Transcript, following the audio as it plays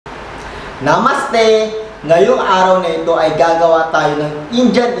Namaste! Ngayong araw na ito ay gagawa tayo ng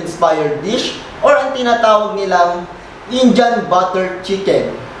Indian-inspired dish or ang tinatawag nilang Indian butter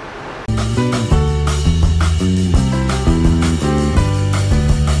chicken.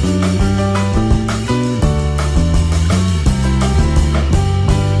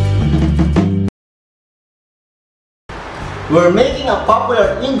 We're making a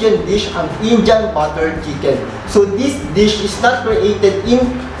popular Indian dish, ang Indian butter chicken. So this dish is not created in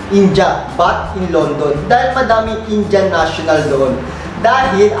India but in London dahil madaming Indian national doon.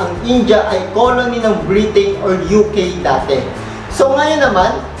 Dahil ang India ay colony ng Britain or UK dati. So ngayon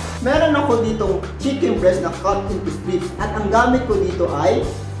naman, meron ako ditong chicken breast na cut into strips at ang gamit ko dito ay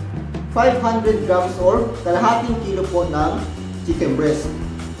 500 grams or kalahating kilo po ng chicken breast.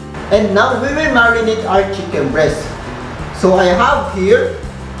 And now we will marinate our chicken breast. So I have here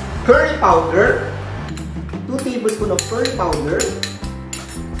curry powder, 2 tablespoons of curry powder.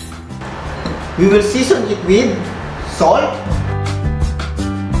 We will season it with salt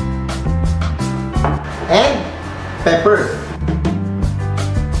and pepper.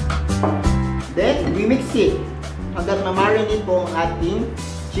 Then we mix it hanggang ma-marinate po ang ating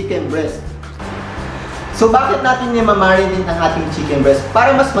chicken breast. So bakit natin i-marinate ang ating chicken breast?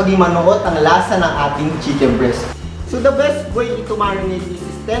 Para mas maging manuot ang lasa ng ating chicken breast. So the best way to marinate is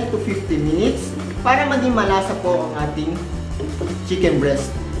 10 to 15 minutes para maging malasa po ang ating chicken breast.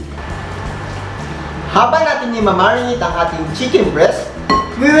 Habang natin i-marinate ang ating chicken breast,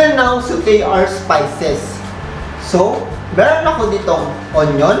 we will now saute our spices. So, meron ako ditong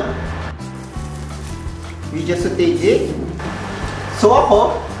onion. We just saute it. So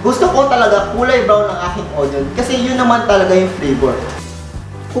ako, gusto ko talaga kulay brown ang aking onion kasi yun naman talaga yung flavor.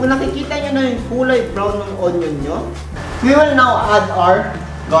 Kung nakikita nyo na yung kulay brown ng onion nyo, we will now add our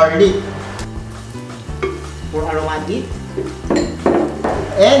garlic for aromatic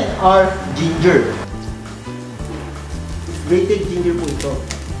and our ginger. Grated ginger po ito.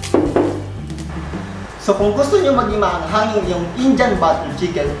 So kung gusto nyo maging maanghangin yung Indian butter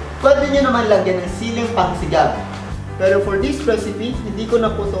chicken, pwede nyo naman lagyan ng siling pangsigab. Pero for this recipe, hindi ko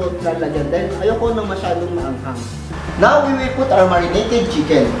na po ito lalagyan dahil ayoko nang masyadong maanghang. Now we will put our marinated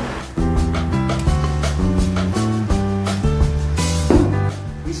chicken.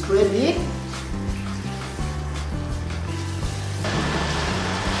 We spread it.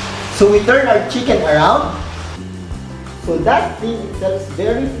 So we turn our chicken around. So that thing itself is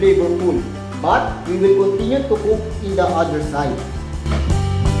very flavorful, but we will continue to cook in the other side.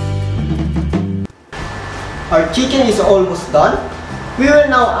 Our chicken is almost done. We will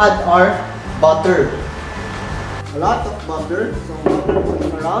now add our butter. A lot of butter, so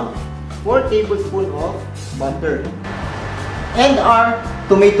around 4 tablespoons of butter. And our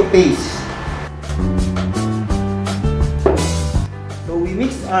tomato paste. So we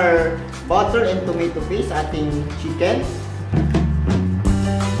mix our butter and tomato paste sa ating chicken.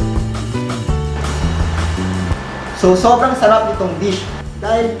 So sobrang sarap itong dish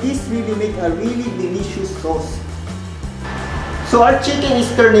dahil this really make a really delicious sauce. So our chicken is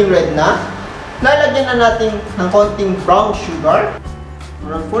turning red na. Lalagyan na natin ng konting brown sugar.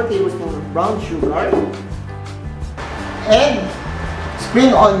 Around 4 tablespoons of brown sugar. And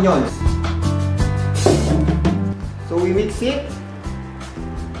spring onions. So we mix it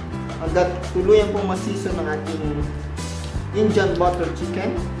hanggang tuluyan pong masison ng ating Indian butter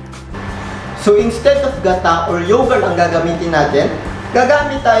chicken. So instead of gata or yogurt ang gagamitin natin,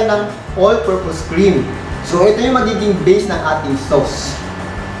 gagamit tayo ng all-purpose cream. So ito yung magiging base ng ating sauce.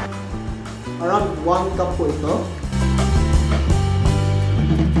 Around 1 cup po ito.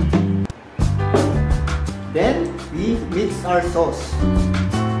 Then we mix our sauce.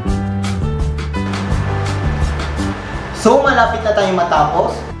 So malapit na tayong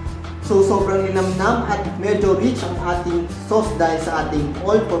matapos. So sobrang linamnam at medyo rich ang ating sauce dahil sa ating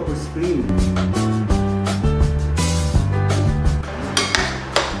all-purpose cream.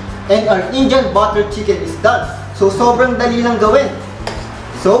 And our Indian butter chicken is done. So sobrang dali lang gawin.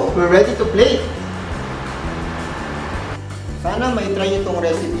 So we're ready to plate. Sana may try nyo itong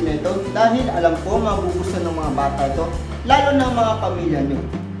recipe na ito dahil alam ko magugustuhan ng mga bata ito, lalo na mga pamilya nyo.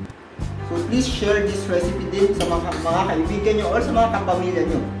 So please share this recipe din sa mga kaibigan nyo or sa mga kapamilya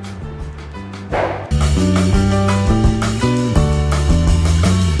nyo.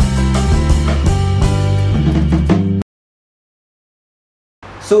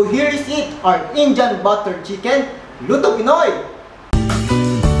 So here is it, our Indian butter chicken, Luto Pinoy!